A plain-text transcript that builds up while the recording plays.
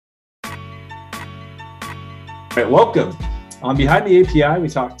All right, welcome. On Behind the API, we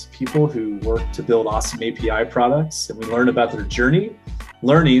talk to people who work to build awesome API products, and we learn about their journey,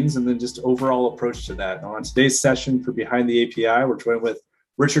 learnings, and then just overall approach to that. Now, on today's session for Behind the API, we're joined with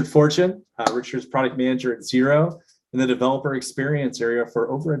Richard Fortune. Richard's product manager at Xero in the developer experience area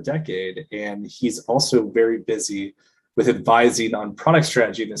for over a decade, and he's also very busy with advising on product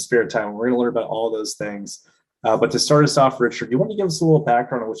strategy in his spare time. We're going to learn about all those things. But to start us off, Richard, do you want to give us a little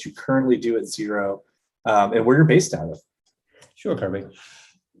background on what you currently do at Xero and where you're based out of? Sure, Kirby.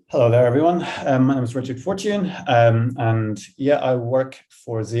 Hello there, everyone. My name is Richard Fortune, and yeah, I work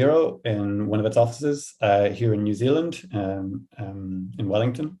for Xero in one of its offices here in New Zealand, in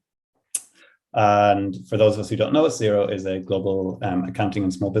Wellington. And for those of us who don't know, Xero is a global accounting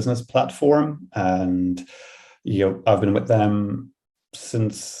and small business platform, and I've been with them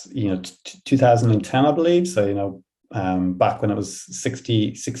since 2010, I believe. So back when it was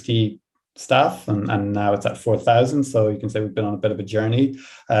 60 staff, and now it's at 4,000. So you can say we've been on a bit of a journey.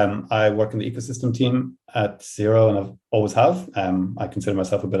 I work in the ecosystem team at Xero, and I've always have. I consider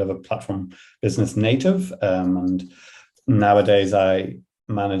myself a bit of a platform business native, and nowadays I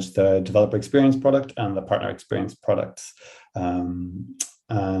manage the developer experience product and the partner experience products.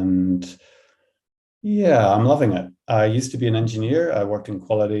 And yeah, I'm loving it. I used to be an engineer. I worked in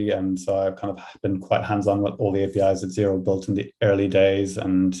quality, and so I've kind of been quite hands-on with all the APIs that Xero built in the early days.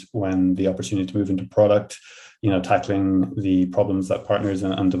 And when the opportunity to move into product, tackling the problems that partners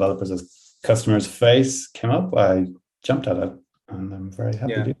and developers as customers face came up, I jumped at it, and I'm very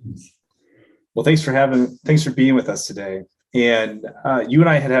happy doing this. Well, thanks for being with us today. And you and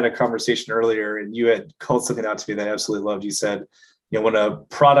I had a conversation earlier, and you had called something out to me that I absolutely loved. You said, when a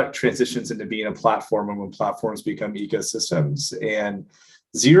product transitions into being a platform, and when platforms become ecosystems, and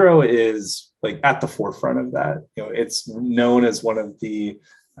Xero is like at the forefront of that. It's known as one of the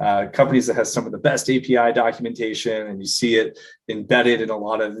companies that has some of the best API documentation, and you see it embedded in a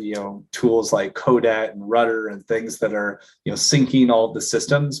lot of tools like Codat and Rudder and things that are syncing all of the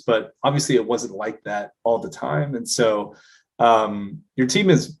systems. But obviously, it wasn't like that all the time, and so your team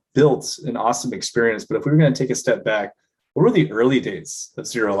has built an awesome experience. But if we were going to take a step back, what were the early days of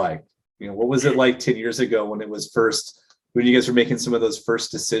Xero like? What was it like 10 years ago when you guys were making some of those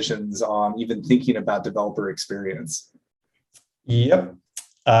first decisions on even thinking about developer experience? Yep.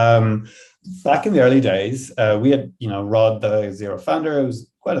 Back in the early days, we had, Rod, the Xero founder, who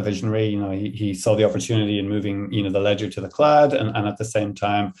was quite a visionary. He saw the opportunity in moving, the ledger to the cloud, and at the same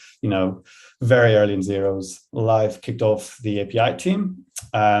time, very early in Xero's life, kicked off the API team,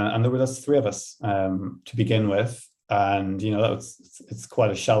 and there were just three of us to begin with. And it's quite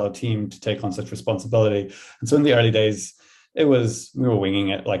a shallow team to take on such responsibility. And so in the early days, we were winging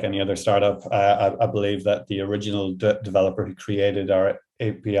it like any other startup. I believe that the original developer who created our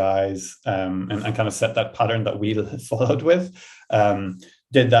APIs and kind of set that pattern that we followed with,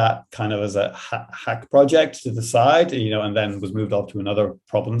 did that kind of as a hack project to the side, and then was moved off to another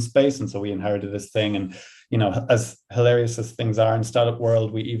problem space. And so we inherited this thing. And as hilarious as things are in startup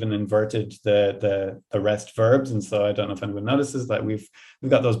world, we even inverted the rest verbs. And so I don't know if anyone notices that we've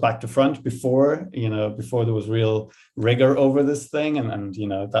got those back to front before there was real rigor over this thing. And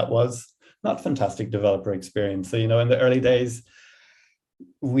that was not fantastic developer experience. So, in the early days,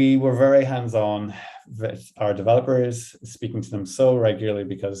 we were very hands-on with our developers, speaking to them so regularly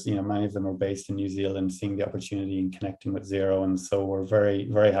because many of them are based in New Zealand, seeing the opportunity and connecting with Xero. And so we're very,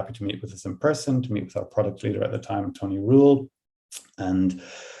 very happy to meet with us in person, to meet with our product leader at the time, Tony Rule, and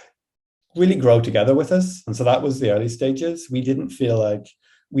really grow together with us. And so that was the early stages.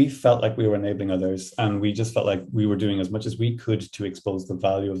 We felt like we were enabling others, and we just felt like we were doing as much as we could to expose the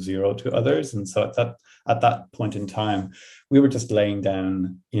value of Xero to others. And so at that point in time, we were just laying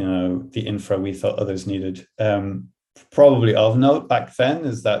down, the infra we thought others needed. Probably of note back then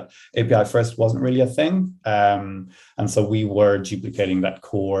is that API first wasn't really a thing. And so we were duplicating that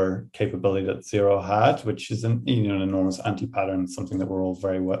core capability that Xero had, which is an enormous anti-pattern, something that we're all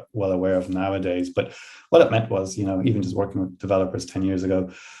very well aware of nowadays. But what it meant was, even just working with developers 10 years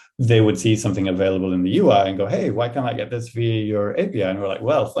ago, they would see something available in the UI and go, hey, why can't I get this via your API? And we're like,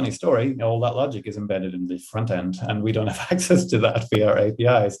 well, funny story, all that logic is embedded in the front end, and we don't have access to that via our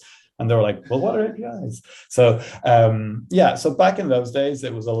APIs. And they were like, well, what are APIs? So so back in those days,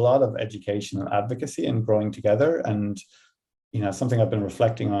 it was a lot of education and advocacy and growing together. And, something I've been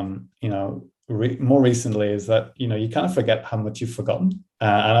reflecting on, more recently is that, you kind of forget how much you've forgotten.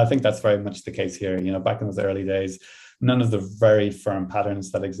 And I think that's very much the case here. Back in those early days, none of the very firm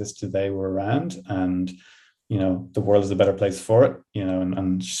patterns that exist today were around. And, the world is a better place for it,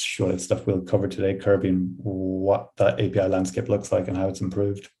 and sure, it's stuff we'll cover today, Kirby, and what that API landscape looks like and how it's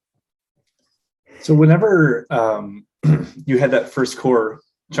improved. So whenever you had that first core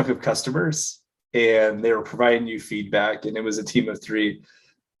chunk of customers and they were providing you feedback and it was a team of three,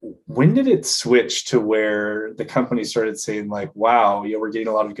 when did it switch to where the company started saying like, wow, we're getting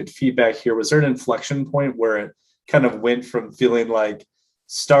a lot of good feedback here? Was there an inflection point where it kind of went from feeling like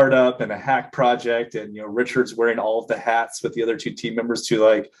startup and a hack project and, Richard's wearing all of the hats with the other two team members to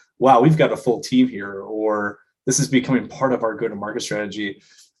like, wow, we've got a full team here, or this is becoming part of our go-to-market strategy?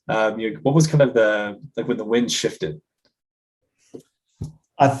 What was kind of like when the wind shifted?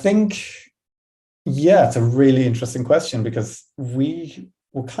 I think, yeah, it's a really interesting question because we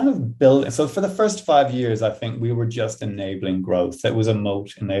were kind of building. So for the first 5 years, I think we were just enabling growth. It was a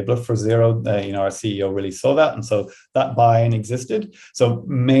moat enabler for Xero. Our CEO really saw that. And so that buy-in existed. So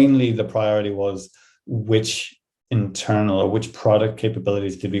mainly the priority was which internal or which product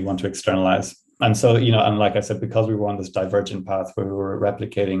capabilities did we want to externalize? And so, and like I said, because we were on this divergent path where we were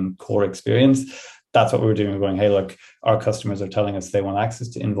replicating core experience, that's what we were doing. We're going, hey, look, our customers are telling us they want access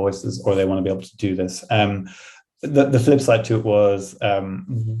to invoices or they want to be able to do this. The flip side to it was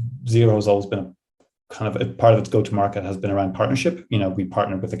Xero has always been a kind of a part of its go-to-market has been around partnership. We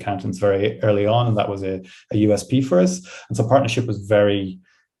partnered with accountants very early on, and that was a USP for us. And so partnership was very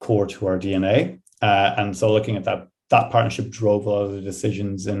core to our DNA. And so looking at that partnership drove a lot of the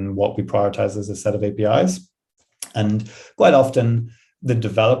decisions in what we prioritize as a set of APIs. And quite often, the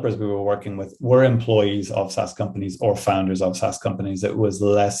developers we were working with were employees of SaaS companies or founders of SaaS companies. It was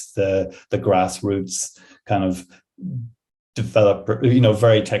less the grassroots kind of developer,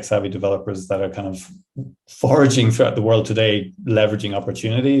 very tech savvy developers that are kind of foraging throughout the world today, leveraging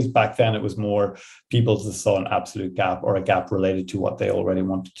opportunities. Back then, it was more people that saw an absolute gap or a gap related to what they already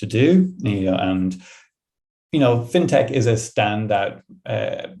wanted to do. And fintech is a standout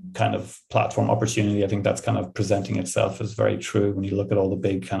kind of platform opportunity. I think that's kind of presenting itself as very true when you look at all the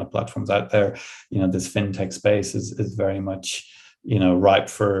big kind of platforms out there. This fintech space is very much ripe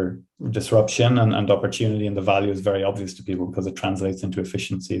for disruption and opportunity, and the value is very obvious to people because it translates into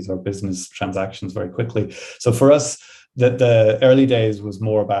efficiencies or business transactions very quickly. So for us, the early days was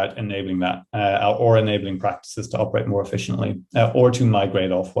more about enabling that or enabling practices to operate more efficiently or to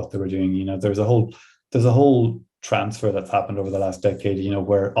migrate off what they were doing. There's a whole transfer that's happened over the last decade,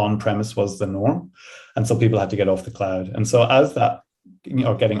 where on-premise was the norm. And so people had to get off the cloud. And so as that,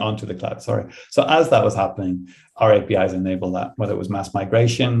 or getting onto the cloud, sorry. So as that was happening, our APIs enable that, whether it was mass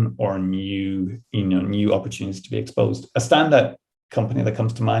migration or new opportunities to be exposed. A standout company that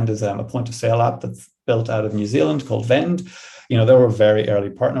comes to mind is a point of sale app that's built out of New Zealand called Vend. They were a very early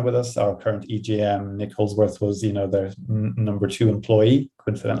partner with us. Our current EGM, Nick Holsworth, was, their number 2 employee,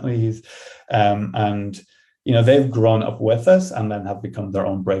 coincidentally. And they've grown up with us and then have become their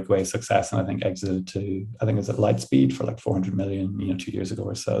own breakaway success. And I think exited to, it's at Lightspeed for like 400 million, 2 years ago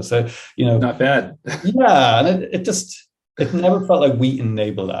or so. So, not bad. Yeah. And it never felt like we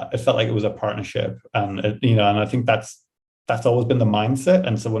enabled that. It felt like it was a partnership. And, and I think that's always been the mindset.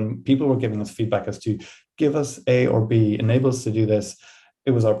 And so when people were giving us feedback as to give us A or B, enable us to do this,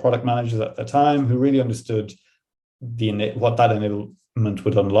 it was our product managers at the time who really understood what that enablement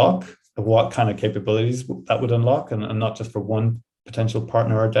would unlock, what kind of capabilities that would unlock, and not just for one potential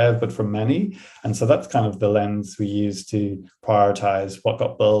partner or dev, but for many. And so that's kind of the lens we use to prioritize what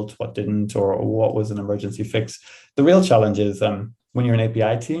got built, what didn't, or what was an emergency fix. The real challenge is when you're an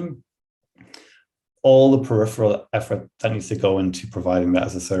API team, all the peripheral effort that needs to go into providing that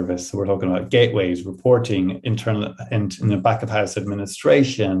as a service. So we're talking about gateways, reporting, internal and in the back of house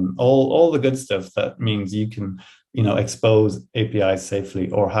administration, all the good stuff that means you can, expose APIs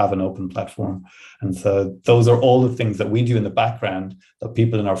safely or have an open platform. And so those are all the things that we do in the background that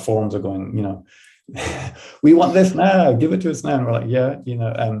people in our forums are going, we want this now, give it to us now. And we're like, yeah,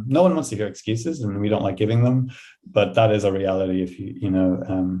 no one wants to hear excuses and we don't like giving them, but that is a reality. If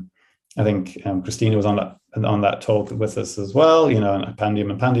I think Christina was on that talk with us as well, and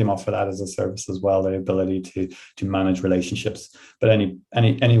Pandium offer that as a service as well, the ability to manage relationships. But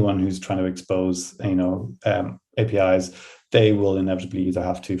anyone who's trying to expose, APIs, they will inevitably either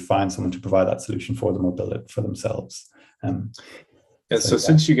have to find someone to provide that solution for them or build it for themselves. So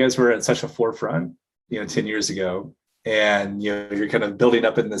since you guys were at such a forefront, 10 years ago, and you're kind of building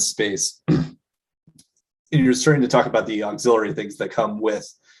up in this space, and you're starting to talk about the auxiliary things that come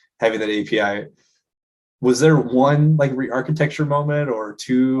with having that API. Was there one like re-architecture moment or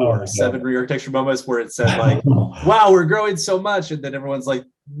two or 7 re-architecture moments where it said like, wow, we're growing so much, and then everyone's like,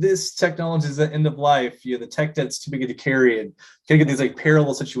 this technology is at end of life, the tech debt's too big to carry, and you get these like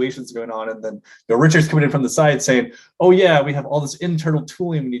parallel situations going on, and then Richard's coming in from the side saying, oh yeah, we have all this internal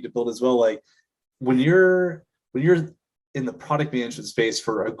tooling we need to build as well. Like when you're in the product management space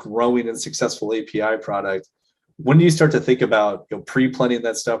for a growing and successful API product, when do you start to think about pre-planning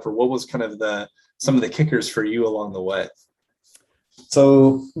that stuff, or what was kind of some of the kickers for you along the way?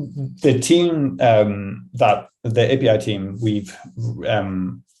 So the team that the API team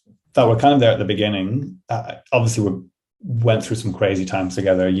that were kind of there at the beginning, obviously we went through some crazy times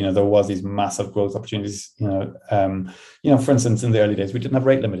together. There was these massive growth opportunities. For instance, in the early days, we didn't have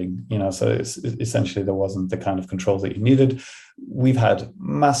rate limiting. So essentially there wasn't the kind of controls that you needed. We've had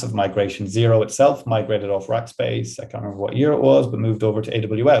massive migration. Xero itself migrated off Rackspace. I can't remember what year it was, but moved over to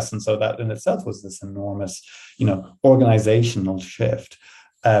AWS, and so that in itself was this enormous, organizational shift.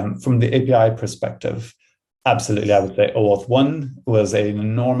 From the API perspective, absolutely, I would say OAuth 1 was an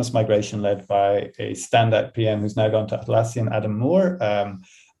enormous migration led by a standout PM who's now gone to Atlassian, Adam Moore.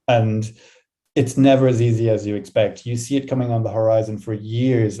 And it's never as easy as you expect. You see it coming on the horizon for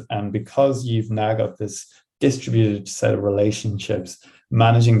years. And because you've now got this distributed set of relationships,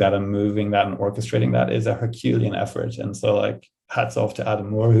 managing that and moving that and orchestrating that is a Herculean effort. And so hats off to Adam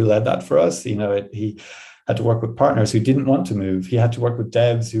Moore, who led that for us. He had to work with partners who didn't want to move. He had to work with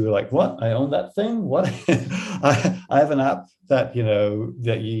devs who were like, what? I own that thing? What? I have an app that,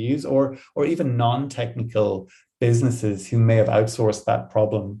 that you use, or even non-technical businesses who may have outsourced that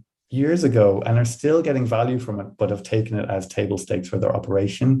problem years ago and are still getting value from it, but have taken it as table stakes for their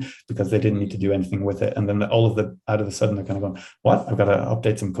operation because they didn't need to do anything with it. And then out of a sudden, they're kind of going, what? I've got to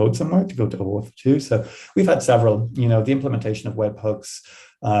update some code somewhere to go to OAuth 2. So we've had several, the implementation of webhooks,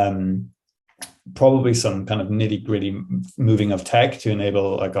 probably some kind of nitty gritty moving of tech to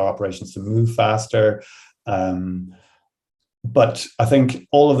enable our operations to move faster. But I think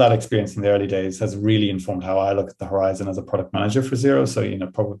all of that experience in the early days has really informed how I look at the horizon as a product manager for Xero. So,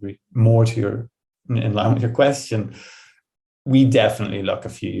 probably more in line with your question, we definitely look a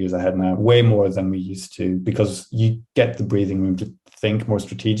few years ahead now, way more than we used to, because you get the breathing room to think more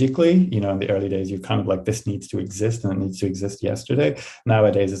strategically. In the early days, you're kind of like, this needs to exist and it needs to exist yesterday.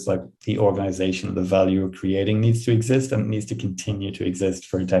 Nowadays, it's like the organization, the value we're creating needs to exist and it needs to continue to exist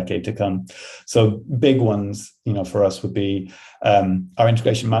for a decade to come. So big ones, for us would be our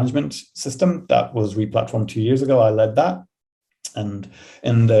integration management system that was replatformed 2 years ago. I led that. And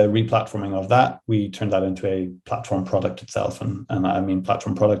in the replatforming of that, we turned that into a platform product itself. And I mean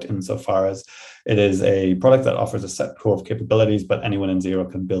platform product insofar as it is a product that offers a set core of capabilities, but anyone in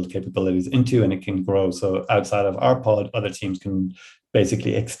Xero can build capabilities into, and it can grow. So outside of our pod, other teams can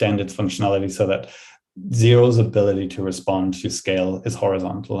basically extend its functionality so that Xero's ability to respond to scale is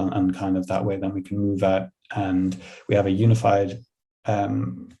horizontal, and kind of that way, then we can move out. And we have a unified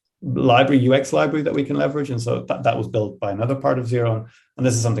UX library that we can leverage. And so that was built by another part of Xero. And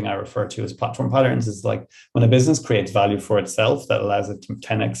this is something I refer to as platform patterns. It's like when a business creates value for itself that allows it to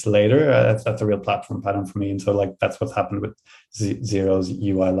 10x later, that's a real platform pattern for me. And so that's what's happened with Xero's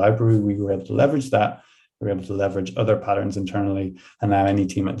UI library. We were able to leverage that. We were able to leverage other patterns internally. And now any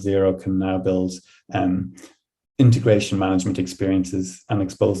team at Xero can now build integration management experiences and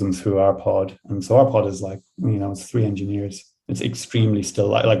expose them through our pod. And so our pod is it's 3 engineers. It's extremely still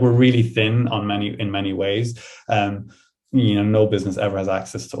we're really thin in many ways. No business ever has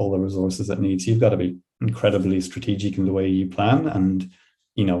access to all the resources it needs. You've got to be incredibly strategic in the way you plan. And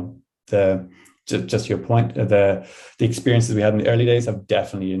just your point, the experiences we had in the early days have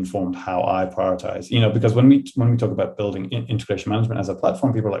definitely informed how I prioritize. Because when we talk about building integration management as a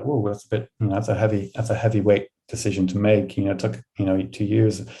platform, people are like, whoa, that's a bit, that's a heavyweight decision to make. It took 2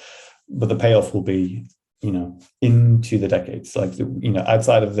 years, but the payoff will be into the decades.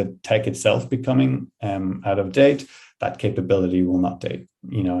 Outside of the tech itself becoming out of date, that capability will not date,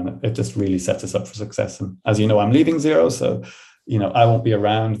 and it just really sets us up for success. And as I'm leaving Xero, so I won't be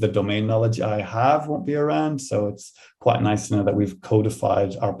around. The domain knowledge I have won't be around. So it's quite nice to know that we've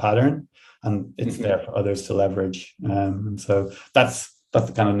codified our pattern and it's there for others to leverage. And so that's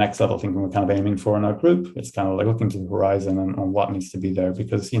the kind of next level thinking we're kind of aiming for in our group. It's kind of like looking to the horizon and on what needs to be there,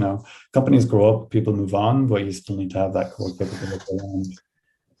 because, companies grow up, people move on, but you still need to have that core capability around.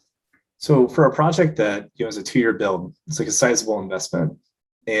 So for a project that, is a 2-year build, it's like a sizable investment.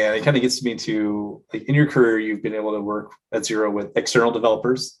 And it kind of gets me to, in your career, you've been able to work at Xero with external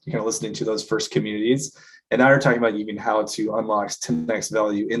developers, you're kind of listening to those first communities. And now you're talking about even how to unlock 10x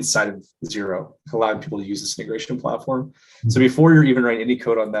value inside of Xero, allowing people to use this integration platform. Mm-hmm. So before you're even writing any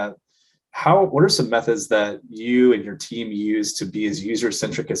code on that, what are some methods that you and your team use to be as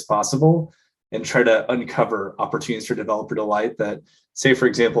user-centric as possible and try to uncover opportunities for developer delight that, say, for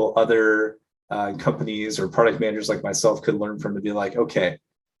example, other companies or product managers like myself could learn from, to be like, okay,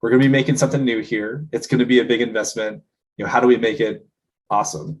 we're going to be making something new here. It's going to be a big investment. How do we make it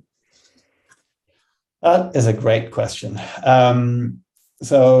awesome? That is a great question.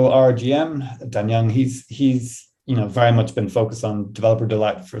 So our GM, Dan Young, he's very much been focused on developer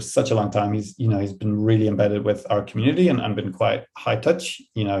delight for such a long time. He's been really embedded with our community and been quite high touch.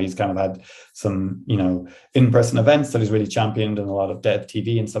 He's kind of had some in-person events that he's really championed and a lot of dev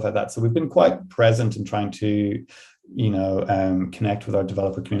TV and stuff like that. So we've been quite present in trying to connect with our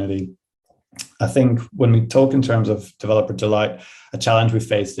developer community. I think when we talk in terms of developer delight, a challenge we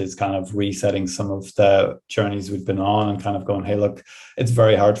faced is kind of resetting some of the journeys we've been on and kind of going, hey, look, it's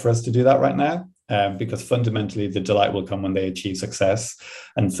very hard for us to do that right now, because fundamentally the delight will come when they achieve success.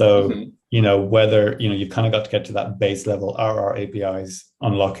 And so, whether, you've kind of got to get to that base level, are our APIs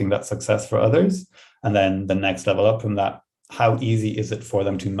unlocking that success for others? And then the next level up from that, how easy is it for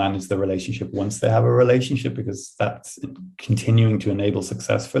them to manage the relationship once they have a relationship, because that's continuing to enable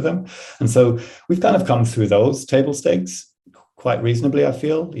success for them. And so we've kind of come through those table stakes quite reasonably, I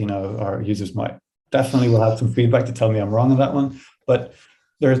feel. Our users might definitely will have some feedback to tell me I'm wrong on that one, but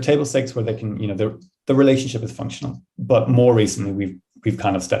there are table stakes where they can, the relationship is functional. But more recently, we've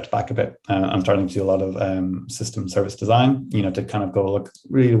kind of stepped back a bit. I'm starting to do a lot of system service design, to kind of go, look,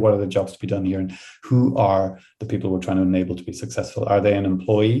 really, what are the jobs to be done here? And who are the people we're trying to enable to be successful? Are they an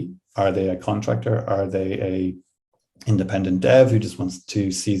employee? Are they a contractor? Are they a independent dev who just wants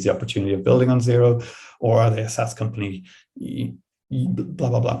to seize the opportunity of building on Xero? Or are they a SaaS company? Blah,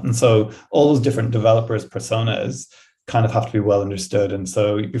 blah, blah. And so all those different developers' personas kind of have to be well understood. And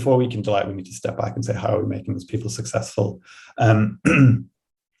so before we can delight, we need to step back and say, how are we making those people successful? Flip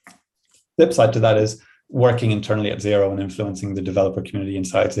side to that is working internally at Xero and influencing the developer community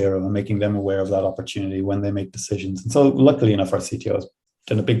inside Xero and making them aware of that opportunity when they make decisions. And so luckily enough, our CTO has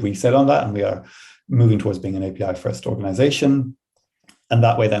done a big reset on that, and we are moving towards being an API first organization. And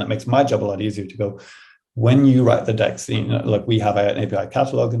that way, then it makes my job a lot easier to go, when you write the decks, like we have an API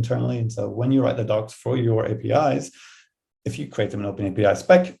catalog internally. And so when you write the docs for your APIs, if you create them in open API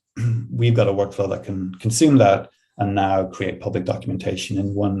spec, we've got a workflow that can consume that and now create public documentation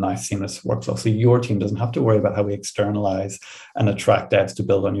in one nice seamless workflow. So your team doesn't have to worry about how we externalize and attract devs to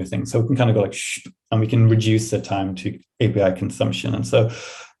build on your thing. So we can kind of go like, shh, and we can reduce the time to API consumption. And so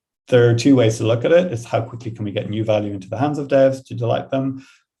there are two ways to look at it. Is how quickly can we get new value into the hands of devs to delight them?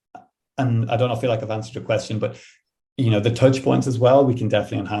 And I don't feel like I've answered your question, but the touch points as well, we can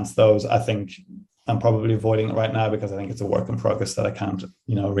definitely enhance those. I think I'm probably avoiding it right now because I think it's a work in progress that I can't,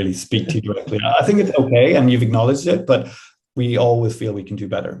 really speak to directly. I think it's okay, and you've acknowledged it, but we always feel we can do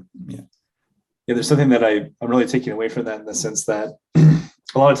better. Yeah, there's something that I'm really taking away from that, in the sense that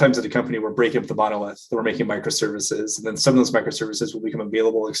a lot of times at a company, we're breaking up the monolith, we're making microservices, and then some of those microservices will become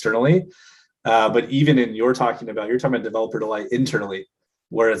available externally. But even in you're talking about developer delight internally,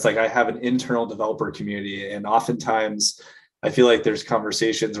 where it's like I have an internal developer community, and oftentimes I feel like there's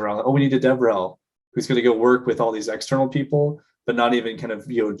conversations around, oh, we need a DevRel who's going to go work with all these external people, but not even kind of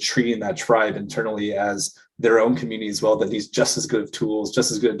treating that tribe internally as their own community as well, that he's just as good at tools, just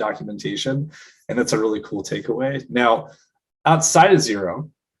as good at documentation. And that's a really cool takeaway. Now, outside of Xero,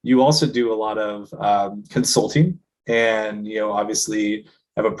 you also do a lot of consulting, and obviously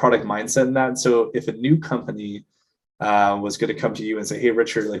have a product mindset in that. So if a new company was going to come to you and say, hey,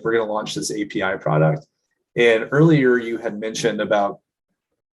 Richard, like we're going to launch this API product. And earlier you had mentioned about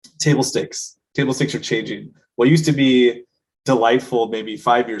table stakes. Table stakes are changing. What used to be delightful maybe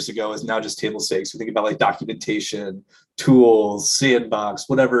 5 years ago is now just table stakes. We think about like documentation, tools, sandbox,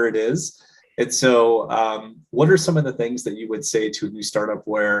 whatever it is. And so what are some of the things that you would say to a new startup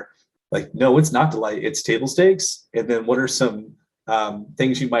where like, no, it's not delight, it's table stakes? And then what are some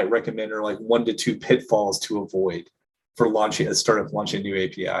things you might recommend, or like 1 to 2 pitfalls to avoid for launching a startup launching a new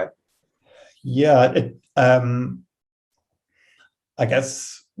API? Yeah, I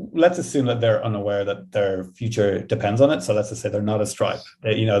guess let's assume that they're unaware that their future depends on it. So let's just say they're not a Stripe.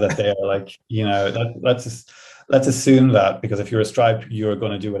 That they are like, let's assume that, because if you're a Stripe, you're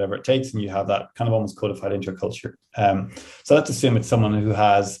going to do whatever it takes, and you have that kind of almost codified into your culture. So let's assume it's someone who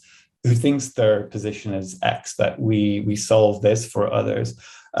thinks their position is X, that we solve this for others.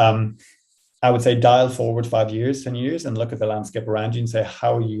 I would say dial forward 5 years, 10 years, and look at the landscape around you and say,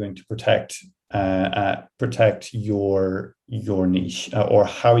 how are you going to protect your niche, or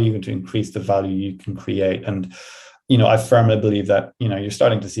how are you going to increase the value you can create? And I firmly believe that you're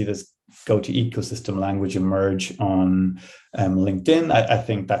starting to see this go-to ecosystem language emerge on LinkedIn. I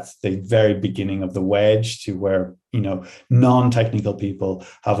think that's the very beginning of the wedge to where non-technical people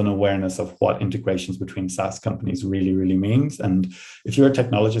have an awareness of what integrations between SaaS companies really, really means. And if you're a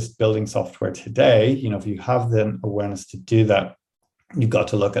technologist building software today, if you have the awareness to do that, you've got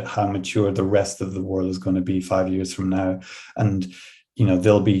to look at how mature the rest of the world is going to be 5 years from now. And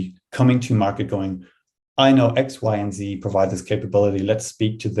they'll be coming to market going, I know X, Y, and Z provide this capability. Let's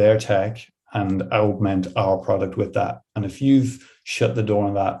speak to their tech and augment our product with that. And if you've shut the door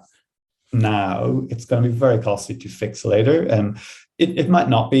on that now, it's going to be very costly to fix later. And it might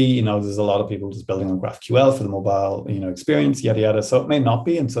not be, there's a lot of people just building on GraphQL for the mobile, experience, yada, yada. So it may not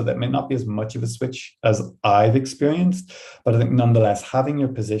be. And so that may not be as much of a switch as I've experienced. But I think nonetheless, having your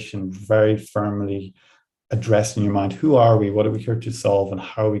position very firmly addressed in your mind, who are we, what are we here to solve, and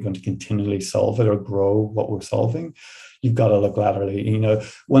how are we going to continually solve it or grow what we're solving? You've got to look laterally.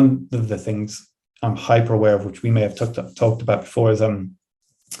 One of the things I'm hyper aware of, which we may have talked about before, is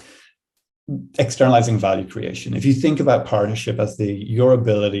externalizing value creation. If you think about partnership as your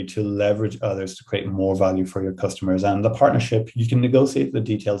ability to leverage others to create more value for your customers, and the partnership, you can negotiate the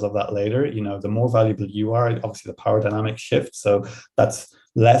details of that later. The more valuable you are, obviously the power dynamic shifts. So that's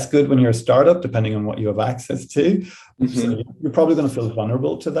less good when you're a startup, depending on what you have access to. Mm-hmm. So you're probably going to feel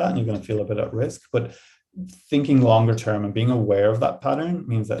vulnerable to that, and you're going to feel a bit at risk. But thinking longer term and being aware of that pattern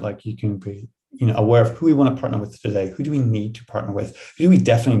means that you can be aware of who we want to partner with today. Who do we need to partner with? Who do we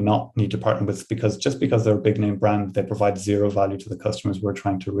definitely not need to partner with? Because just because they're a big name brand, they provide zero value to the customers we're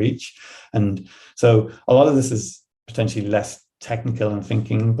trying to reach. And so a lot of this is potentially less technical and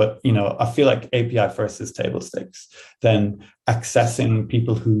thinking, but I feel like API first is table stakes. Then accessing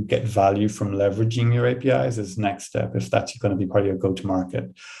people who get value from leveraging your APIs is next step, if that's going to be part of your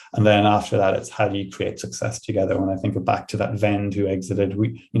go-to-market. And then after that, it's how do you create success together? When I think back to that Vend who exited,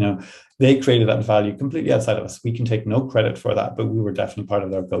 they created that value completely outside of us. We can take no credit for that, but we were definitely part of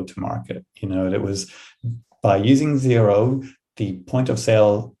their go-to-market. It was by using Xero, the point of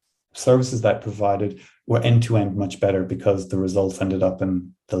sale services that provided were end-to-end much better because the results ended up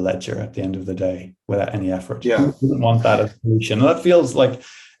in the ledger at the end of the day without any effort. Yeah. Who didn't want that as a solution? And that feels like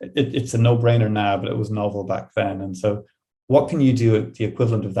it's a no-brainer now, but it was novel back then. And so what can you do at the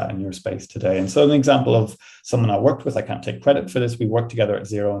equivalent of that in your space today? And so an example of someone I worked with, I can't take credit for this. We worked together at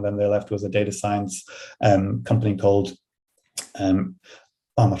Xero, and then they left, was a data science company called I'm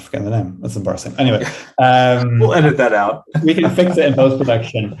not forgetting the name. That's embarrassing. Anyway, we'll edit that out. We can fix it in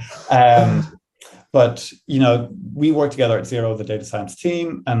post-production. But, we worked together at Xero, the data science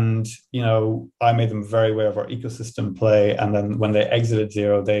team, and, I made them very aware of our ecosystem play. And then when they exited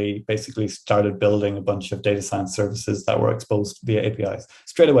Xero, they basically started building a bunch of data science services that were exposed via APIs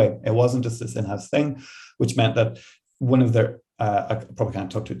straight away. It wasn't just this in-house thing, which meant that one of their, I probably can't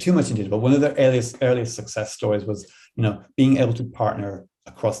talk to it too much in detail, but one of their earliest success stories was, being able to partner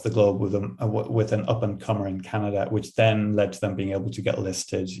across the globe with an up-and-comer in Canada, which then led to them being able to get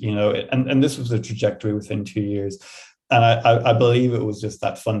listed, and this was a trajectory within 2 years. And I believe it was just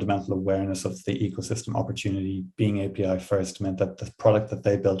that fundamental awareness of the ecosystem opportunity. Being API first meant that the product that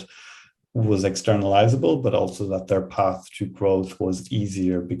they built was externalizable, but also that their path to growth was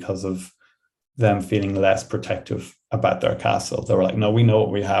easier because of them feeling less protective about their castle. They were like, no, we know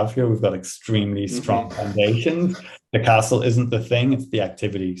what we have here. We've got extremely strong foundations. The castle isn't the thing, it's the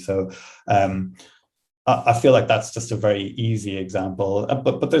activity. So I feel like that's just a very easy example.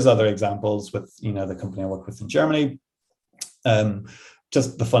 But there's other examples with, the company I work with in Germany.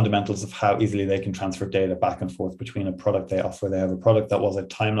 Just the fundamentals of how easily they can transfer data back and forth between a product they offer. They have a product that was a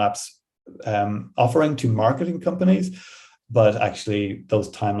time-lapse offering to marketing companies, but actually those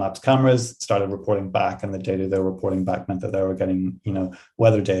time-lapse cameras started reporting back, and the data they were reporting back meant that they were getting,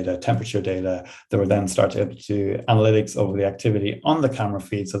 weather data, temperature data. They were then starting to do analytics over the activity on the camera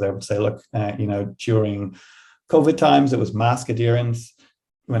feed. So they would say, look, during COVID times, it was mask adherence.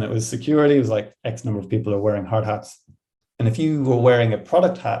 When it was security, it was like X number of people are wearing hard hats. And if you were wearing a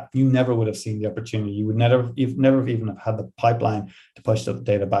product hat, you never would have seen the opportunity. You've never even have had the pipeline to push the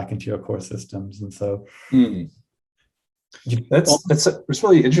data back into your core systems. And so it's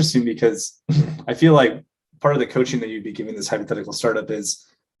really interesting, because I feel like part of the coaching that you'd be giving this hypothetical startup is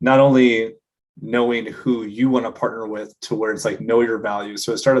not only knowing who you want to partner with to where it's like know your value.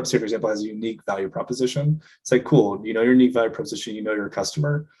 So a startup, say for example, has a unique value proposition. It's like, cool, your unique value proposition, your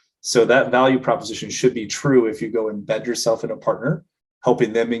customer. So that value proposition should be true if you go embed yourself in a partner,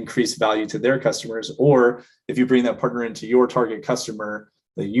 helping them increase value to their customers, or if you bring that partner into your target customer,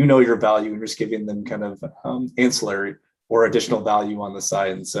 that your value and you're just giving them kind of ancillary or additional value on the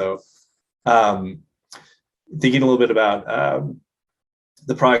side. And so thinking a little bit about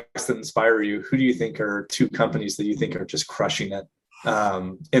the products that inspire you, who do you think are two companies that you think are just crushing it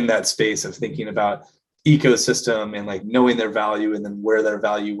in that space of thinking about ecosystem and like knowing their value and then where their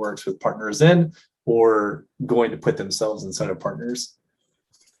value works with partners in, or going to put themselves inside of partners?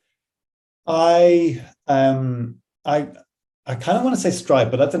 I kind of want to say Stripe,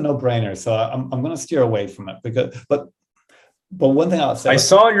 but that's a no-brainer. So I'm going to steer away from it but But one thing I'll say, I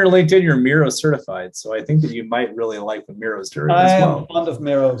saw on your LinkedIn you're Miro certified, so I think that you might really like what Miro's doing I as am well. fond of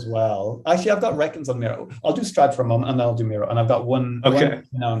Miro as well. Actually, I've got reckons on Miro. I'll do Stripe for a moment and then I'll do Miro. And I've got one Okay.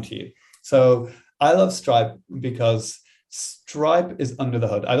 known to you. So I love Stripe because Stripe is under the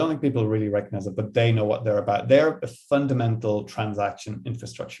hood. I don't think people really recognize it, but they know what they're about. They're a fundamental transaction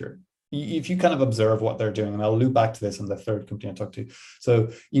infrastructure. If you kind of observe what they're doing, and I'll loop back to this on the third company I talked to. So,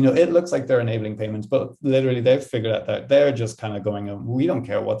 it looks like they're enabling payments, but literally they've figured out that they're just kind of going, we don't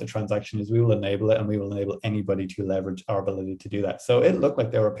care what the transaction is, we will enable it, and we will enable anybody to leverage our ability to do that. So it looked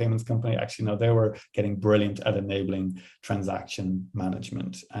like they were a payments company. Actually, no, they were getting brilliant at enabling transaction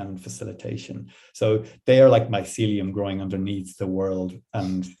management and facilitation. So they are like mycelium growing underneath the world.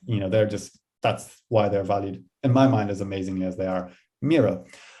 And, that's why they're valued, in my mind, as amazingly as they are. Miro.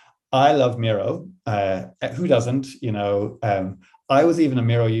 I love Miro. Who doesn't? I was even a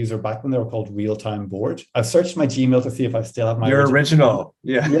Miro user back when they were called Real-Time Board. I've searched my Gmail to see if I still have my Your original.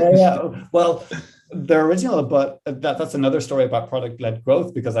 Yeah. Yeah. Well, they're original, but that's another story about product-led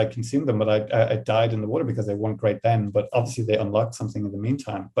growth, because I consumed them, but I died in the water because they weren't great then. But obviously they unlocked something in the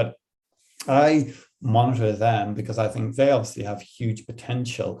meantime. But I monitor them because I think they obviously have huge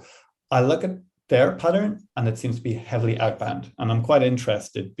potential. I look at their pattern and it seems to be heavily outbound, and I'm quite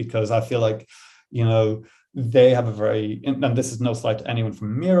interested because I feel like they have a very, and this is no slight to anyone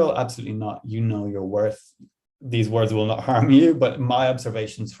from Miro, absolutely not, your worth, these words will not harm you, but my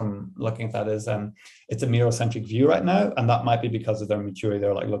observations from looking at that is it's a Miro-centric view right now, and that might be because of their maturity.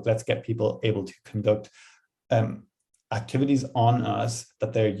 They're like, look, let's get people able to conduct activities on us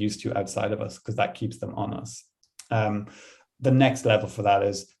that they're used to outside of us, because that keeps them on us. The next level for that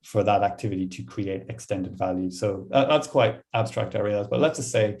is for that activity to create extended value. So that's quite abstract, I realize, but let's just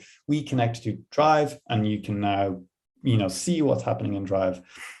say we connect to Drive and you can now, see what's happening in Drive.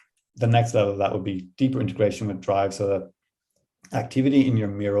 The next level of that would be deeper integration with Drive, so that activity in your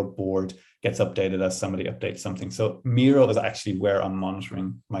Miro board gets updated as somebody updates something. So Miro is actually where I'm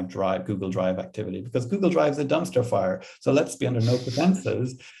monitoring my Google Drive activity, because Google Drive is a dumpster fire. So let's be under no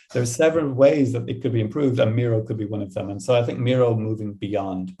pretenses. There's several ways that it could be improved, and Miro could be one of them. And so I think Miro moving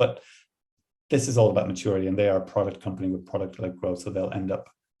beyond, but this is all about maturity, and they are a product company with product-led growth. So they'll end up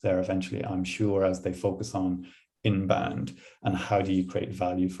there eventually, I'm sure, as they focus on inbound and how do you create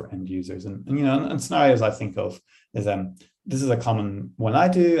value for end users. And scenarios I think of is this is a common one I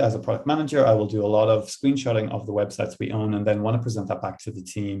do as a product manager. I will do a lot of screenshotting of the websites we own and then want to present that back to the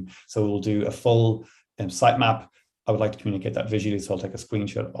team. So we'll do a full sitemap. I would like to communicate that visually. So I'll take a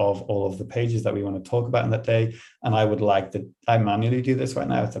screenshot of all of the pages that we want to talk about in that day. And I would like that, I manually do this right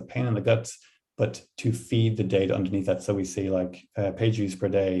now. It's a pain in the guts, but to feed the data underneath that. So we see like page views per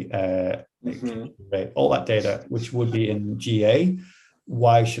day, all that data, which would be in GA.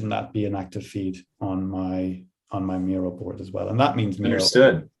 Why shouldn't that be an active feed on my Miro board as well? And that means Miro.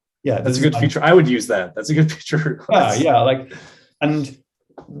 Understood. Yeah, that's a good feature. I would use that. That's a good feature request. Yeah. And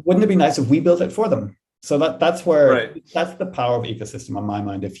wouldn't it be nice if we built it for them? So that's where that's the power of ecosystem on my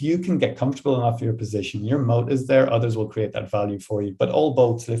mind. If you can get comfortable enough in your position, your moat is there, others will create that value for you. But all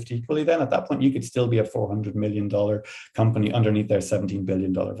boats lift equally. Then at that point, you could still be a $400 million company underneath their $17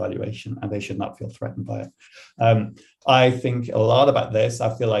 billion valuation, and they should not feel threatened by it. I think a lot about this.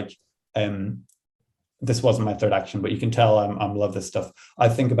 I feel like this wasn't my third action, but you can tell I love this stuff. I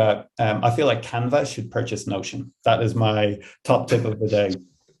think about, I feel like Canva should purchase Notion. That is my top tip of the day.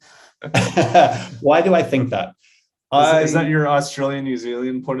 Why do I think that? Is that your Australian, New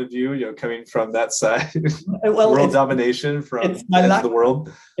Zealand point of view, coming from that side? World domination from the end of the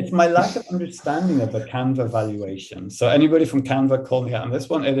world? It's my lack of understanding of the Canva valuation. So anybody from Canva, call me out on this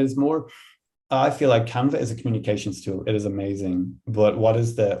one. It is more, I feel like Canva is a communications tool. It is amazing. But what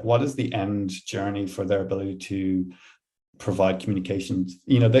is the end journey for their ability to provide communications?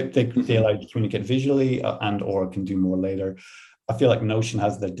 They allow you to communicate visually and or can do more later. I feel like Notion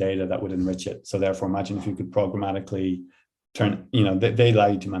has the data that would enrich it. So therefore, imagine if you could programmatically turn, they allow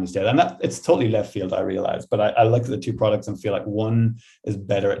you to manage data. And that it's totally left field, I realize. But I look at the two products and feel like one is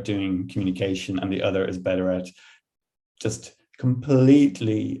better at doing communication and the other is better at just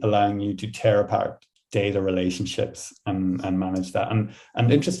completely allowing you to tear apart data relationships and manage that.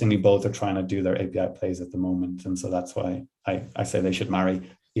 And interestingly, both are trying to do their API plays at the moment. And so that's why I say they should marry,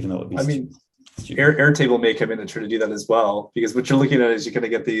 even though it would be Airtable may come in and try to do that as well, because what you're looking at is you're going to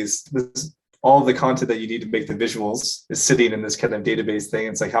get all the content that you need to make the visuals is sitting in this kind of database thing.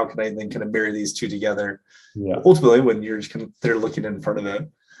 It's like, how can I then kind of marry these two together? Yeah. Ultimately, when you're just they're looking in front of it.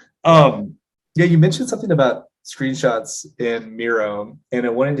 You mentioned something about screenshots in Miro, and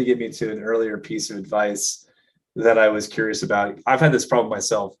it wanted to get me to an earlier piece of advice that I was curious about. I've had this problem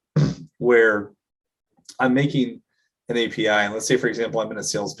myself where I'm making an API, and let's say, for example, I'm in a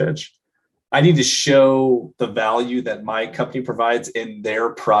sales pitch, I need to show the value that my company provides in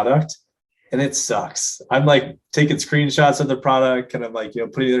their product, and it sucks. I'm like taking screenshots of the product, kind of like,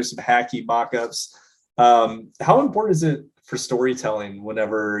 putting together some hacky mock-ups. How important is it for storytelling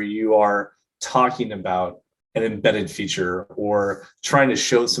whenever you are talking about an embedded feature or trying to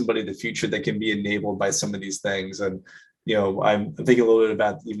show somebody the future that can be enabled by some of these things? And I'm thinking a little bit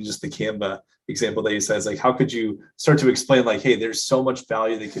about even just the Canva example that you said, is like, how could you start to explain like, hey, there's so much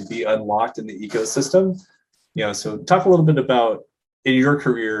value that could be unlocked in the ecosystem? So talk a little bit about, in your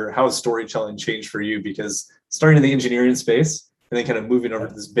career, how has storytelling changed for you? Because starting in the engineering space and then kind of moving over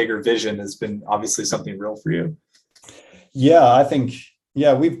to this bigger vision has been obviously something real for you. Yeah, I think,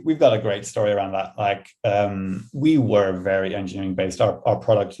 we've got a great story around that. Like, we were very engineering based. Our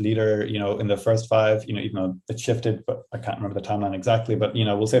product leader, in the first 5, even though it shifted, but I can't remember the timeline exactly, but,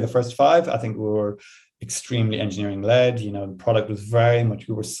 we'll say the first 5, I think we were extremely engineering led. The product was very much,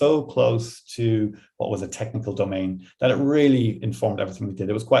 we were so close to what was a technical domain that it really informed everything we did.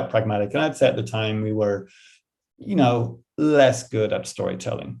 It was quite pragmatic. And I'd say at the time we were, less good at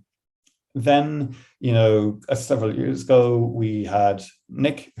storytelling. Then, several years ago, we had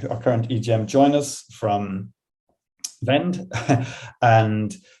Nick, our current EGM, join us from Vend,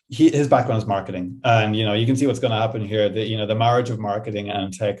 and his background is marketing. And, you can see what's going to happen here. The marriage of marketing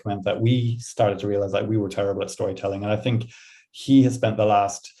and tech meant that we started to realize that we were terrible at storytelling. And I think he has spent the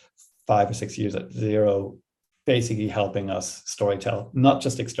last 5 or 6 years at Xero basically helping us storytell, not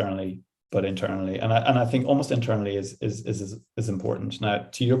just externally, but internally. And I think almost internally is important. Now,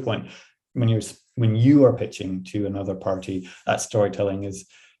 to your point, when you are pitching to another party, that storytelling is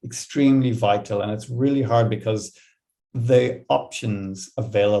extremely vital, and it's really hard because the options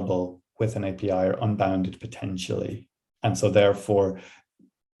available with an API are unbounded potentially, and so therefore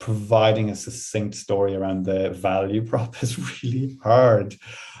providing a succinct story around the value prop is really hard.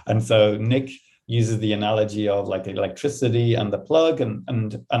 And so Nick uses the analogy of like electricity and the plug,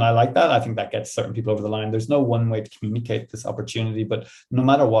 and I like that. I think that gets certain people over the line. There's no one way to communicate this opportunity, but no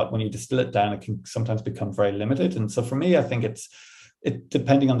matter what, when you distill it down, it can sometimes become very limited. And so for me, I think it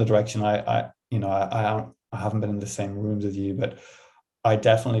depending on the direction. I haven't been in the same rooms as you, but I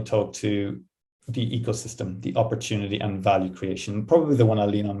definitely talk to the ecosystem, the opportunity and value creation. Probably the one I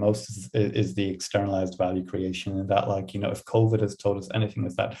lean on most is the externalized value creation. And that, like, if COVID has taught us anything,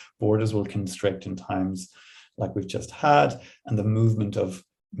 is that borders will constrict in times like we've just had, and the movement of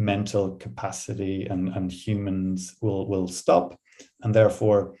mental capacity and humans will stop. And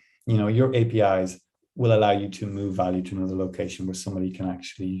therefore, your APIs will allow you to move value to another location where somebody can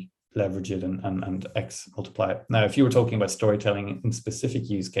actually leverage it and X multiply it. Now, if you were talking about storytelling in specific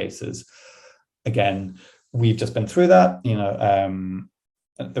use cases, again, we've just been through that.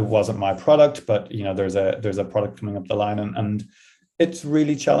 It wasn't my product, but there's a product coming up the line, and it's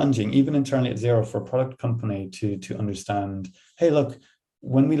really challenging, even internally at Xero, for a product company to understand, hey, look,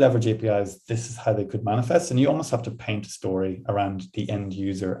 when we leverage APIs, this is how they could manifest. And you almost have to paint a story around the end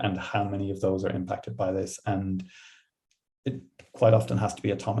user and how many of those are impacted by this. And it quite often has to be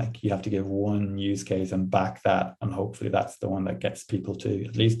atomic. You have to give one use case and back that, and hopefully that's the one that gets people to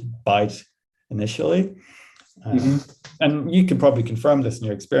at least bite initially. And you can probably confirm this in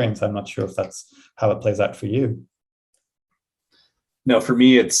your experience. I'm not sure if that's how it plays out for you. No, for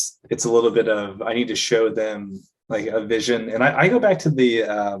me, it's a little bit of, I need to show them like a vision. And I go back to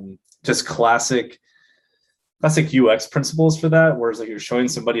the just classic UX principles for that, whereas like you're showing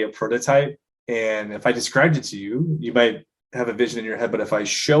somebody a prototype. And if I described it to you, you might have a vision in your head, but if I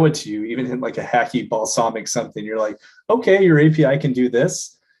show it to you, even in like a hacky balsamic something, you're like, okay, your API can do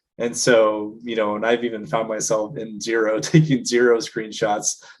this. And so, and I've even found myself in Xero taking Xero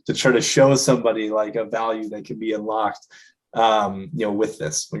screenshots to try to show somebody like a value that can be unlocked, with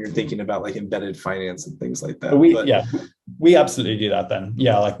this, when you're thinking about like embedded finance and things like that. We absolutely do that then.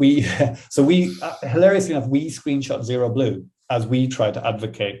 Yeah, like hilariously enough, we screenshot Xero Blue as we try to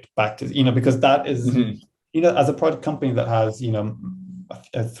advocate back to, because that is, as a product company that has,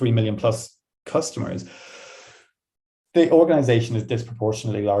 3 million plus customers, the organization is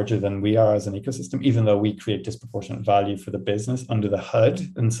disproportionately larger than we are as an ecosystem, even though we create disproportionate value for the business under the hood.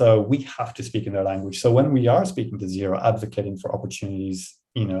 And so we have to speak in their language. So when we are speaking to Xero, advocating for opportunities,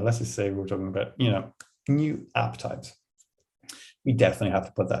 let's just say we're talking about, new app types, we definitely have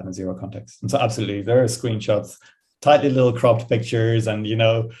to put that in a Xero context. And so absolutely, there are screenshots, tightly little cropped pictures and,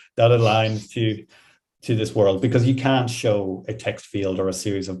 dotted lines to to this world, because you can't show a text field or a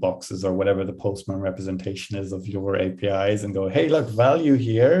series of boxes or whatever the Postman representation is of your APIs and go, hey, look, value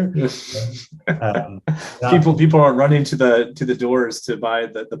here. People aren't running to the doors to buy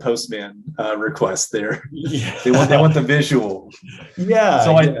the Postman request there. Yeah. They want the visual. Yeah.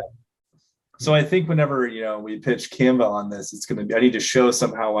 So I think whenever we pitch Canva on this, it's going to be, I need to show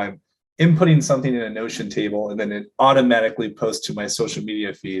somehow I'm inputting something in a Notion table and then it automatically posts to my social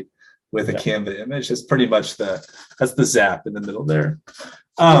media feed with a Canva image. It's pretty much that's the zap in the middle there.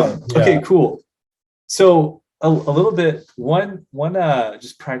 Okay, cool. So a little bit, one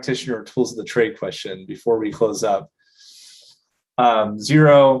just practitioner tools of the trade question before we close up.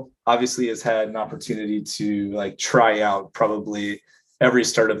 Xero obviously has had an opportunity to like try out probably every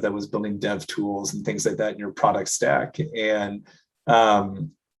startup that was building dev tools and things like that in your product stack. And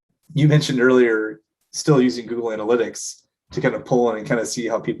you mentioned earlier still using Google Analytics to kind of pull in and kind of see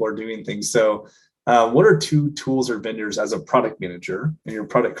how people are doing things. So what are 2 tools or vendors as a product manager in your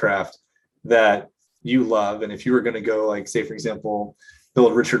product craft that you love? And if you were going to go, like, say, for example,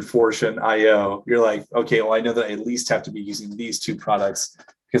 build Richard Fortune IO, you're like, okay, well, I know that I at least have to be using these 2 products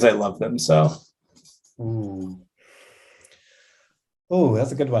because I love them. So. Oh,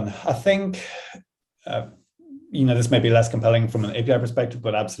 that's a good one. I think, this may be less compelling from an API perspective,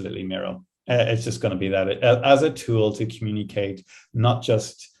 but absolutely Miro. It's just going to be that as a tool to communicate not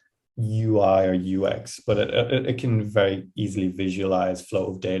just UI or UX, but it can very easily visualize flow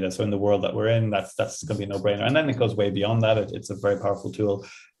of data. So in the world that we're in, that's going to be a no-brainer. And then it goes way beyond that. It's a very powerful tool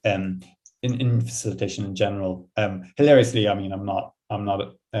in facilitation in general. Hilariously, I mean, I'm not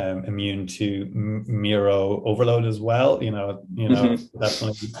immune to Miro overload as well.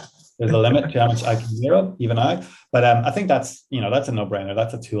 Definitely. There's a limit to how much I can Miro, even I. But I think that's a no-brainer.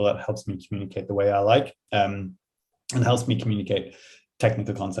 That's a tool that helps me communicate the way I like, and helps me communicate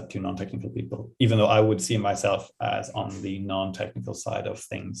technical concept to non-technical people, even though I would see myself as on the non-technical side of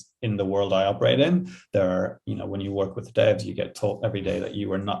things in the world I operate in. There are, when you work with devs, you get taught every day that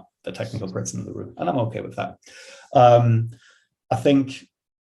you are not the technical person in the room, and I'm okay with that. I think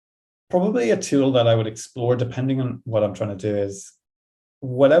probably a tool that I would explore, depending on what I'm trying to do, is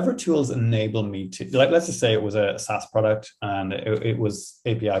whatever tools enable me to, like, let's just say it was a SaaS product and it was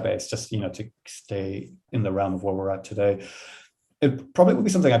API based, just, to stay in the realm of where we're at today. It probably would be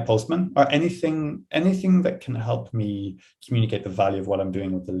something like Postman or anything that can help me communicate the value of what I'm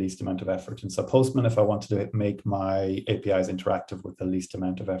doing with the least amount of effort. And so Postman, if I want to make my APIs interactive with the least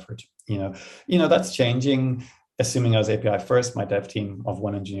amount of effort, that's changing. Assuming I was API first, my dev team of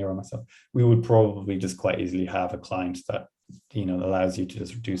 1 engineer or myself, we would probably just quite easily have a client that, allows you to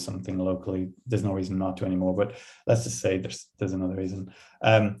just do something locally. There's no reason not to anymore, but let's just say there's another reason.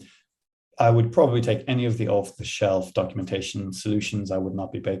 I would probably take any of the off-the-shelf documentation solutions. I would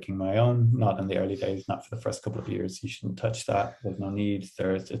not be baking my own, not in the early days, not for the first couple of years. You shouldn't touch that. There's no need.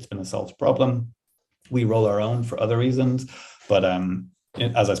 It's been a solved problem. We roll our own for other reasons, but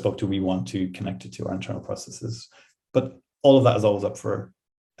as I spoke to, we want to connect it to our internal processes. But all of that is always up for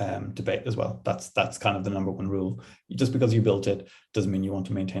debate as well. That's kind of the number one rule. Just because you built it doesn't mean you want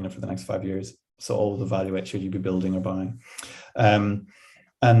to maintain it for the next 5 years. So always evaluate, should you be building or buying?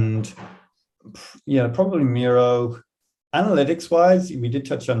 And yeah, probably Miro. Analytics wise, we did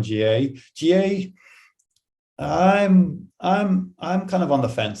touch on GA. I'm kind of on the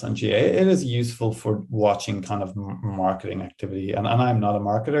fence on GA. It is useful for watching kind of marketing activity, and I'm not a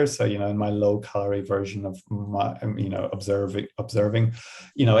marketer, so in my low calorie version of my observing,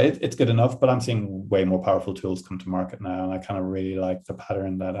 it's good enough. But I'm seeing way more powerful tools come to market now, and I kind of really like the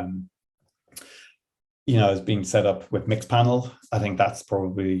pattern that is being set up with Mixpanel. I think that's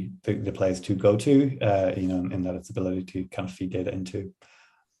probably the place to go to, in that its ability to kind of feed data into.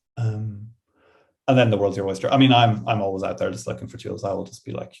 And then the world's your oyster. I mean, I'm always out there just looking for tools. I will just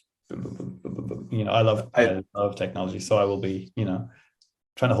be like, boom, boom, boom, boom, boom, boom. I love technology, so I will be,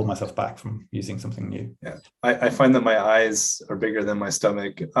 trying to hold myself back from using something new. Yeah, I find that my eyes are bigger than my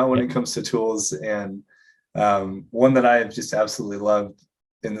stomach when it comes to tools, and one that I've just absolutely loved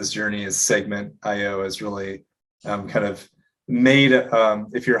in this journey is Segment IO. Is really kind of made.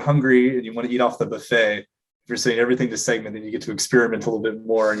 If you're hungry and you want to eat off the buffet, if you're saying everything to Segment, then you get to experiment a little bit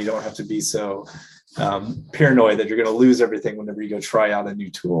more, and you don't have to be so paranoid that you're going to lose everything whenever you go try out a new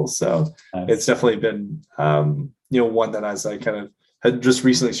tool. So nice. It's definitely been one that, as I kind of had just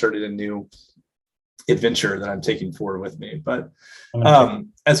recently started a new adventure that I'm taking forward with me. But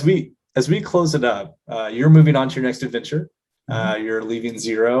as we close it up, you're moving on to your next adventure. You're leaving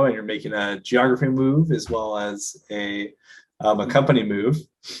Xero and you're making a geography move as well as a company move.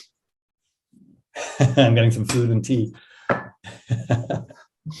 I'm getting some food and tea.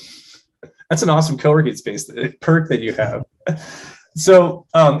 That's an awesome co-working space perk that you have. So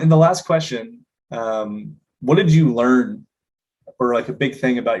in the last question, what did you learn, or like a big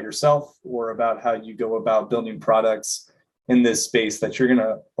thing about yourself or about how you go about building products in this space that you're going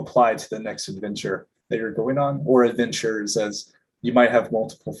to apply to the next adventure that you're going on, or adventures, as you might have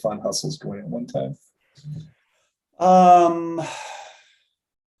multiple fun hustles going at one time? Um,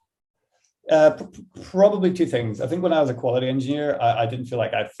 Probably two things. I think when I was a quality engineer, I didn't feel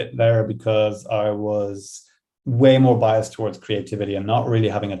like I fit there because I was way more biased towards creativity and not really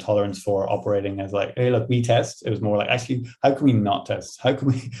having a tolerance for operating as like, hey, look, we test. It was more like, actually, how can we not test? How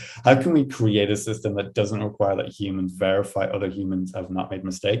can we create a system that doesn't require that humans verify other humans have not made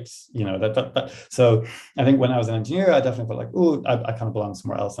mistakes? So I think when I was an engineer, I definitely felt like, oh, I kind of belong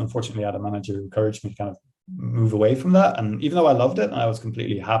somewhere else. Unfortunately, I had a manager who encouraged me to kind of move away from that. And even though I loved it and I was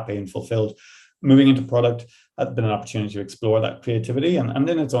completely happy and fulfilled, moving into product had been an opportunity to explore that creativity. And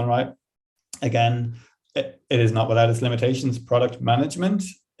in its own right, again, it is not without its limitations. Product management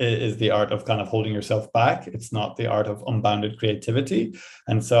is the art of kind of holding yourself back. It's not the art of unbounded creativity.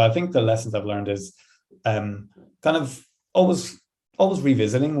 And so I think the lessons I've learned is kind of always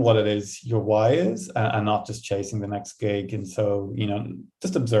revisiting what it is your why is, and not just chasing the next gig. And so,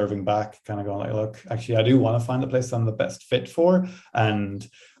 just observing back, kind of going like, look, actually, I do want to find a place I'm the best fit for. And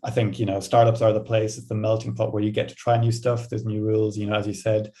I think, startups are the place. It's the melting pot where you get to try new stuff. There's new rules, as you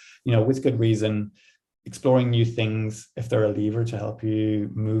said, with good reason, exploring new things, if they're a lever to help you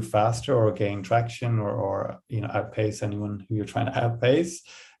move faster or gain traction or outpace anyone who you're trying to outpace,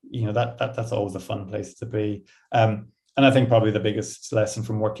 that's always a fun place to be. And I think probably the biggest lesson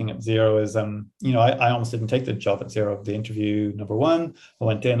from working at Xero is, I almost didn't take the job at Xero. The interview number one, I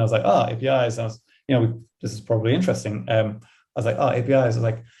went in, I was like, APIs. And I was, this is probably interesting. I was like, APIs. I was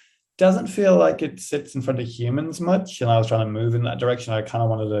like, doesn't feel like it sits in front of humans much. And I was trying to move in that direction. I kind of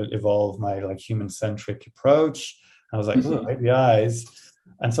wanted to evolve my like human-centric approach. I was like, APIs.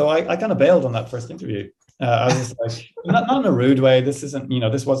 And so I kind of bailed on that first interview. I was just like, not in a rude way. This isn't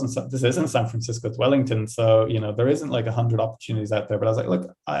San Francisco, it's Wellington. So, there isn't like 100 opportunities out there. But I was like,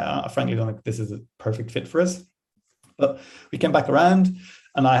 look, I frankly don't think this is a perfect fit for us. But we came back around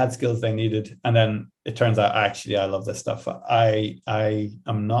and I had skills they needed. And then it turns out, actually, I love this stuff. I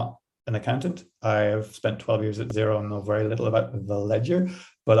am not an accountant. I have spent 12 years at Xero and know very little about the ledger,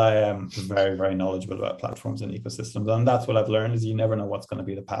 but I am very, very knowledgeable about platforms and ecosystems. And that's what I've learned, is you never know what's going to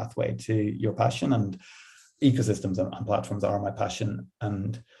be the pathway to your passion. And ecosystems and platforms are my passion.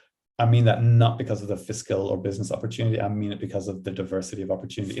 And I mean that not because of the fiscal or business opportunity. I mean it because of the diversity of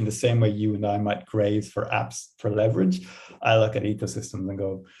opportunity. In the same way you and I might graze for apps for leverage, I look at ecosystems and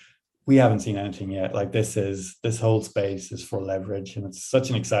go, we haven't seen anything yet. Like this whole space is for leverage, and it's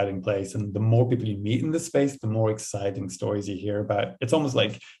such an exciting place. And the more people you meet in this space, the more exciting stories you hear about. It's almost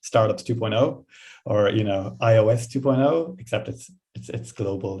like startups 2.0 or iOS 2.0, except it's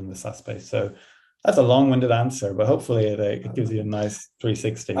global in the SaaS space. So that's a long-winded answer, but hopefully it gives you a nice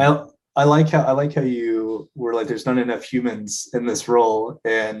 360. I like how you were like, there's not enough humans in this role,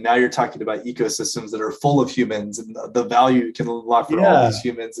 and now you're talking about ecosystems that are full of humans, and the value you can unlock for all these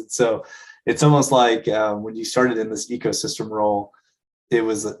humans. And so it's almost like when you started in this ecosystem role, it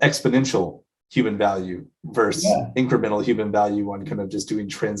was an exponential human value versus incremental human value on kind of just doing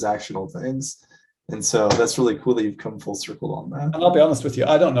transactional things. And so that's really cool that you've come full circle on that. And I'll be honest with you,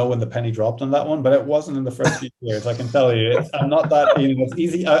 I don't know when the penny dropped on that one, but it wasn't in the first few years. I can tell you, I'm not that. It's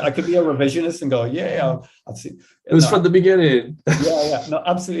easy. I could be a revisionist and go, I'll see. It was from the beginning. No,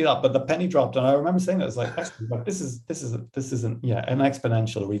 absolutely not. But the penny dropped, and I remember saying that. It's like, actually, this isn't an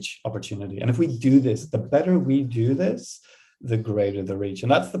exponential reach opportunity. And if we do this, the better we do this, the greater the reach.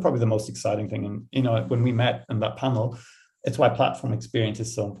 And that's probably the most exciting thing. And when we met in that panel, it's why platform experience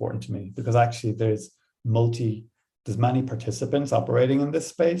is so important to me, because actually there's many participants operating in this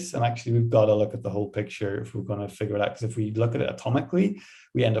space. And actually we've got to look at the whole picture if we're going to figure it out. Because if we look at it atomically,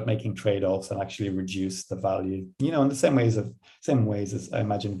 we end up making trade-offs and actually reduce the value, in the same ways as I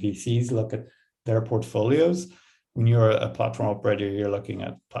imagine VCs look at their portfolios. When you're a platform operator, you're looking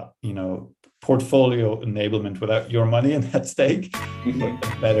at, portfolio enablement without your money in at stake. But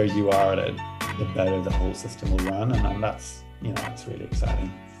the better you are at it, the better the whole system will run, and that's it's really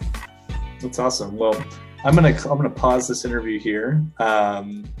exciting. That's awesome. Well, I'm gonna pause this interview here,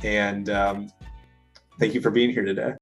 and thank you for being here today.